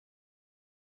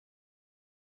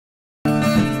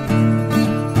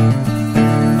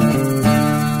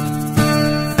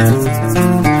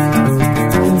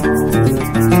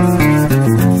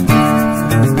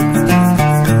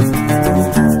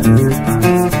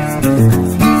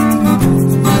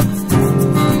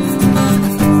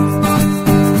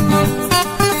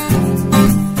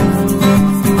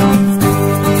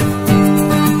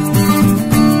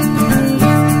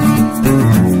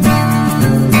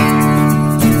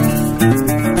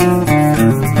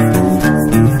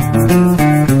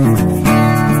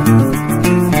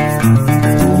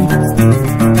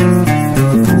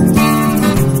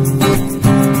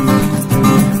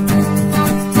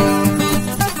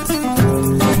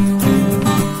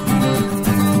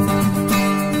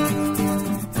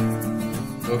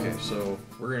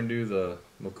do the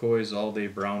McCoy's all day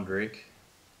brown drake.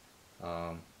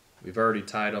 We've already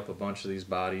tied up a bunch of these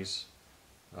bodies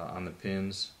on the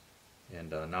pins, and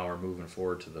now we're moving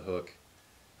forward to the hook.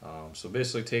 So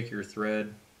basically take your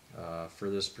thread. For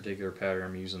this particular pattern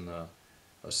I'm using a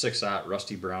 6/0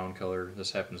 rusty brown color.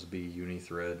 This happens to be uni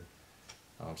thread.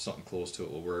 Something close to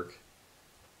it will work.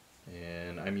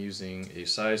 And I'm using a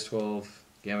size 12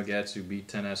 Gamakatsu Beat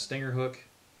 10S stinger hook.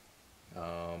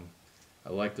 I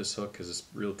like this hook because it's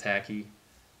real tacky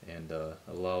and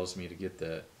allows me to get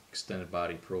that extended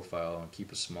body profile and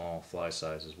keep a small fly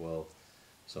size as well.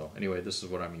 So anyway, this is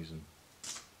what I'm using.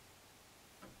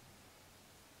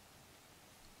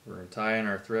 We're going to tie in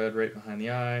our thread right behind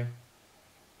the eye,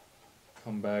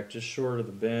 come back just short of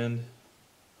the bend,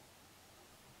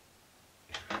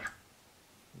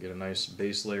 get a nice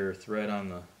base layer of thread on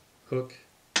the hook,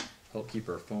 help keep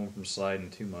our foam from sliding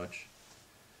too much.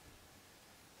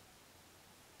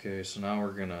 Okay, so now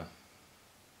we're going to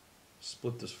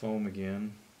split this foam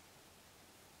again,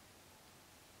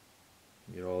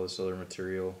 get all this other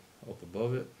material up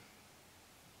above it.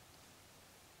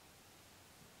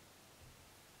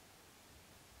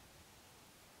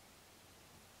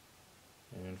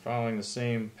 And following the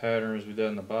same pattern as we did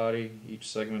in the body, each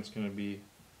segment's going to be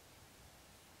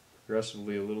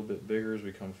progressively a little bit bigger as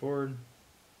we come forward.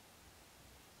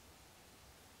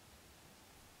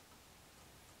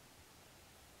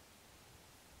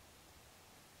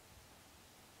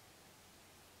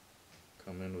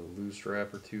 Come in with a loose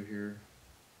wrap or two here.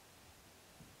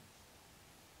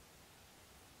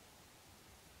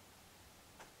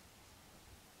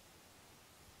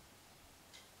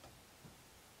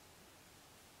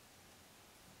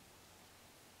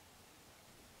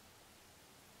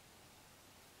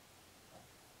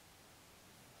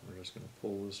 We're just going to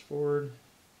pull this forward.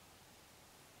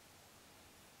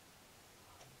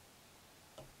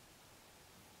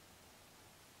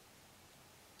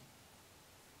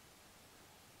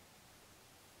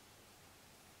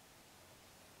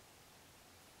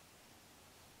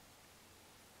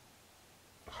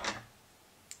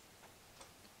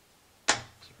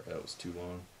 Sorry, that was too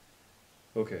long.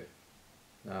 Okay,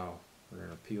 now we're going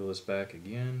to peel this back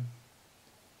again.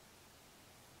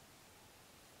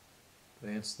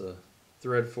 Advance the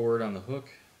thread forward on the hook.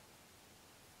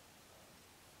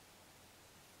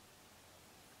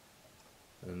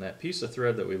 And that piece of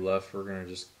thread that we left, we're going to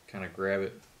just kind of grab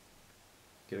it,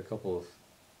 get a couple of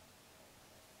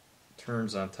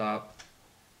turns on top.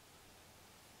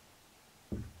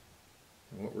 And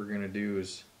what we're going to do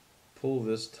is pull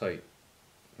this tight.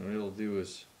 And what it'll do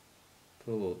is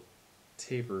put a little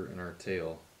taper in our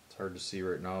tail. It's hard to see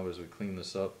right now, but as we clean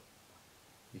this up,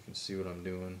 you can see what I'm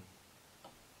doing.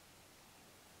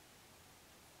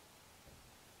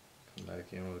 Come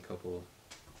back in with a couple of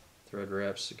thread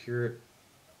wraps, secure it.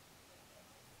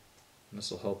 And this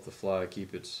will help the fly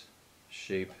keep its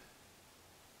shape.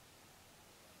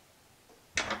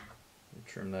 We'll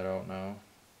trim that out now.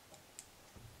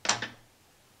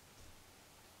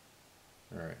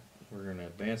 Alright, we're going to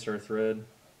advance our thread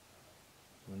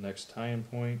to the next tie-in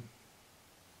point.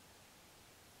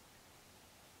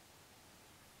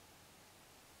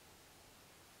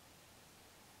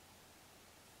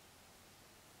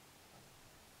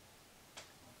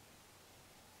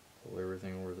 Pull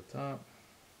everything over the top.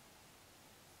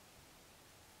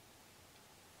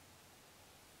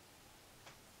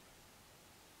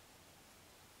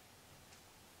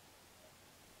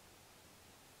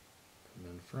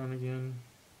 Come in front again.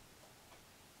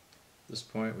 At this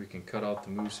point we can cut out the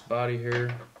moose body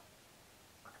hair.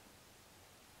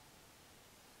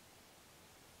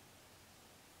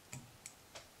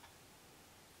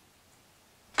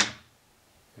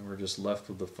 And we're just left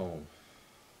with the foam.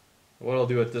 What I'll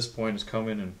do at this point is come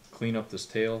in and clean up this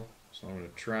tail. So I'm going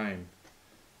to try and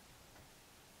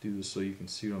do this so you can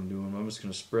see what I'm doing. I'm just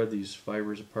going to spread these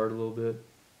fibers apart a little bit.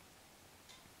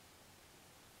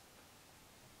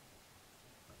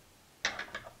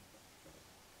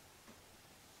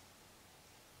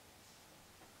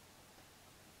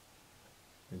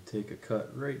 And take a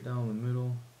cut right down the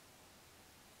middle.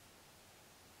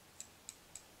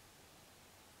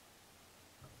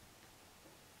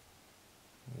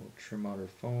 We'll trim out our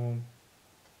foam.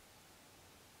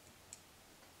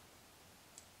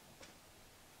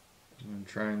 I'm going to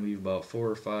try and leave about 4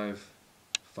 or 5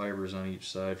 fibers on each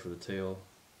side for the tail.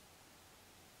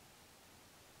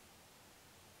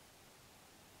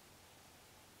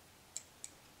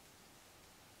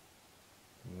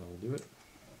 And that'll do it.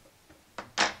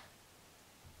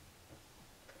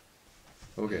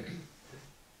 Okay.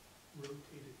 Rotate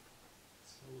it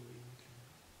slowly.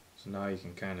 So now you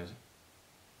can kind of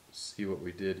see what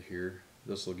we did here.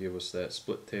 This will give us that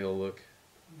split tail look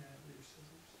Yeah, with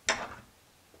your scissors.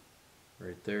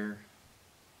 right there.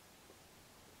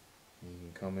 You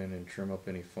can come in and trim up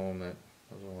any foam that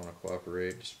doesn't want to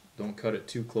cooperate. Just don't cut it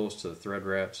too close to the thread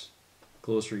wraps. The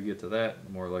closer you get to that,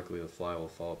 the more likely the fly will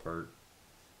fall apart.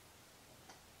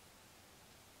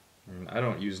 And I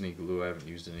don't use any glue. I haven't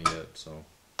used any yet, so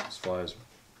this fly is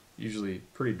usually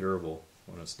pretty durable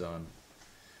when it's done.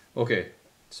 Okay,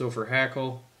 so for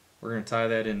hackle, we're going to tie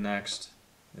that in next,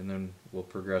 and then we'll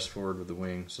progress forward with the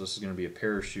wing. So this is going to be a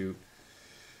parachute.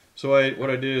 So what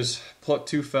I did is pluck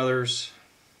 2 feathers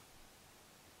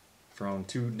from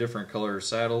 2 different color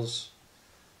saddles.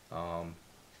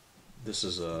 This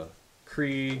is a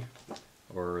Cree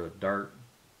or a dark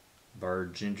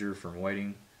barred ginger from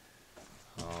Whiting.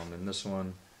 And this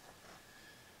one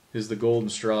is the golden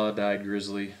straw dyed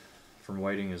grizzly from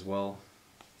Whiting as well.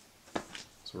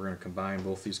 So we're going to combine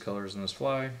both these colors in this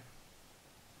fly.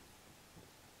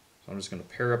 So I'm just going to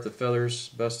pair up the feathers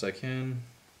best I can.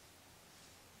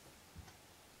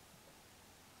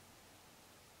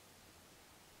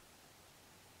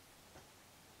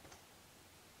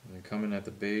 And then come in at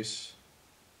the base,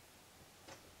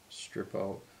 strip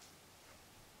out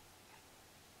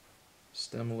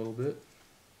stem a little bit.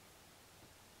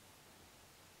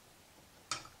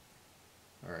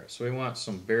 Alright, so we want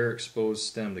some bare exposed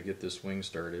stem to get this wing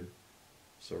started.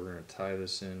 So we're going to tie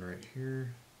this in right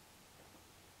here.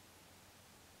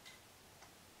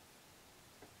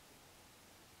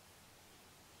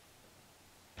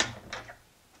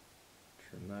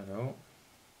 Trim that out.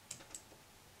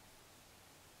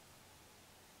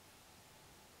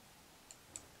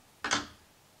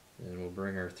 Then we'll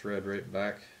bring our thread right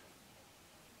back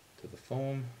to the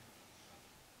foam.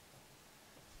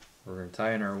 We're going to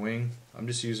tie in our wing. I'm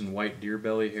just using white deer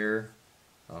belly hair.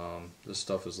 This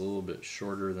stuff is a little bit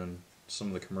shorter than some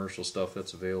of the commercial stuff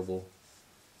that's available.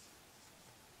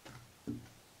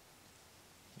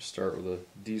 Start with a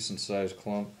decent sized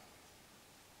clump.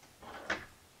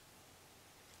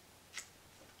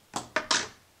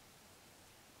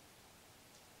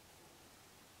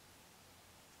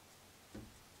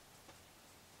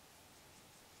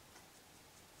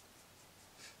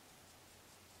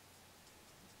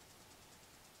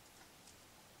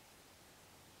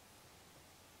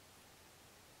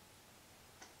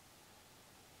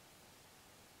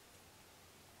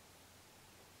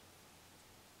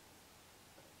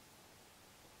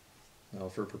 Now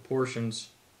for proportions,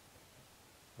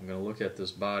 I'm going to look at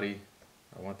this body.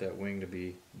 I want that wing to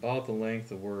be about the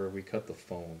length of where we cut the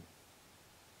foam.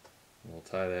 And we'll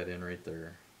tie that in right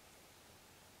there.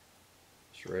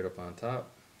 Just right up on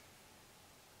top.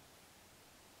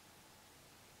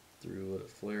 Through, let it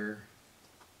flare.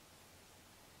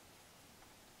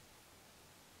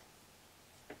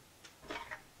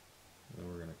 Then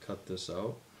we're going to cut this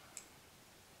out.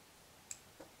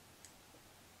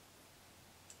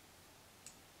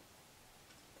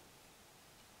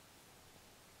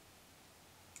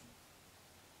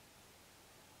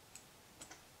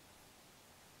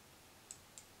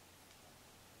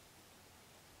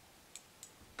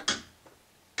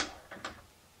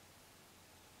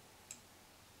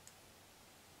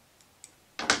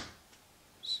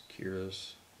 Secure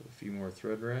this with a few more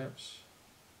thread wraps.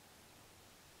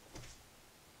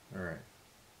 Alright.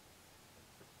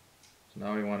 So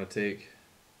now we want to take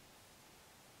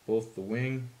both the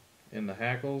wing and the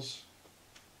hackles.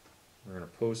 We're going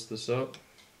to post this up.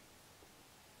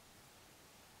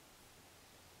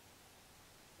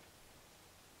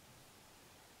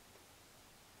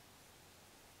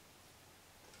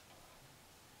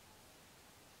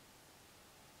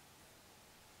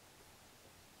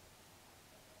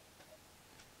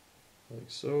 Like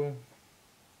so.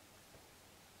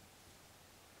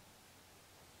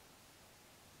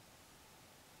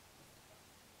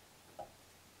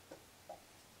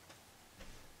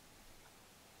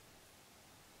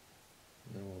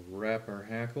 Then we'll wrap our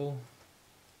hackle.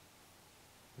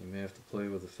 You may have to play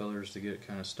with the feathers to get it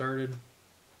kind of started.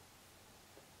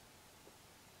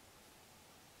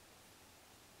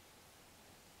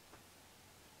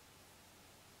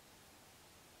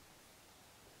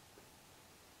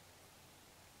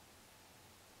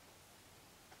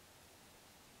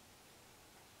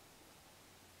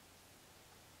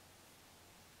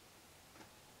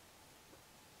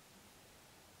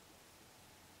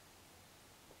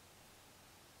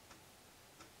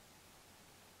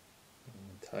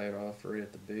 Tie it off right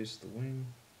at the base of the wing.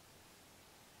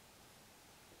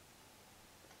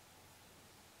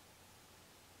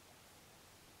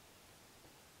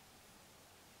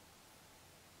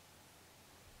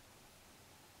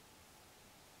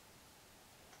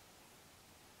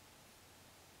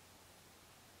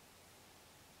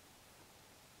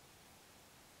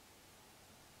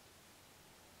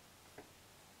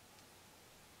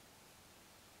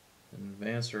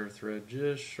 advance our thread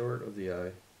just short of the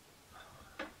eye.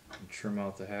 And trim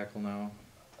out the hackle now.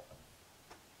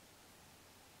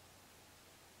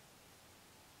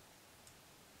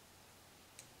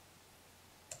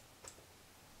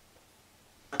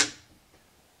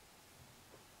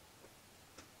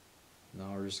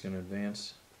 Now we're just going to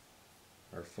advance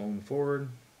our foam forward.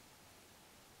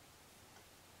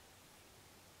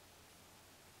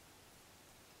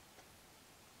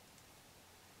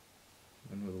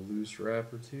 And with a loose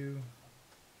wrap or two,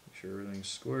 make sure everything's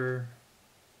square.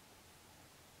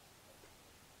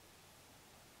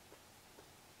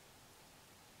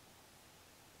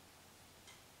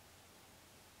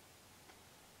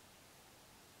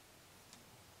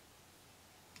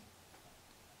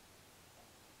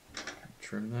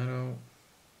 Trim that out.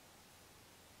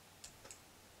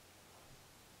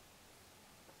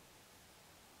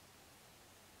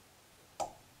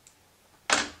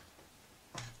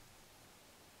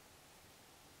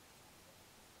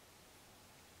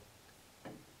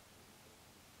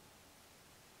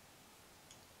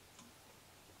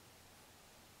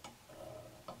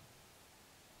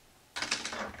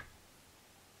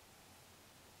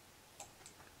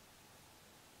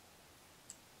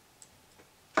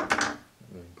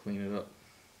 And then clean it up.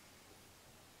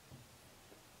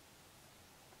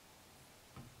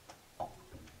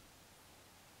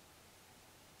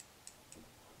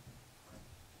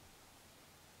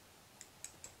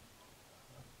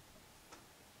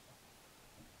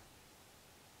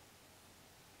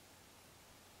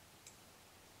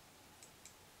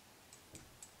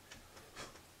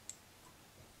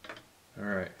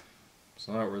 Alright,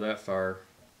 so now that we're that far,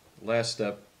 the last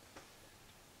step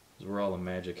is where all the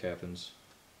magic happens.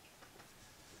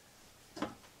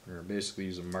 We're going to basically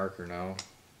use a marker now.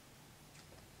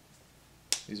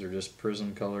 These are just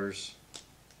prism colors,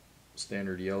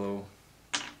 standard yellow.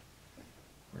 We're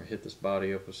going to hit this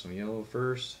body up with some yellow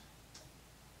first.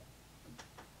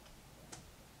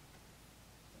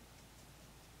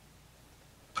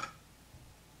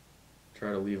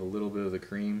 Try to leave a little bit of the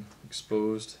cream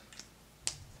exposed.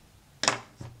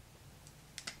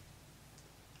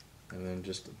 And then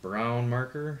just a brown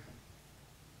marker,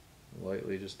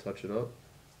 lightly just touch it up.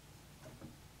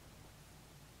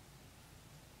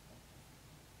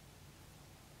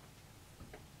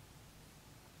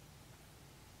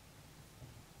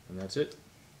 And that's it.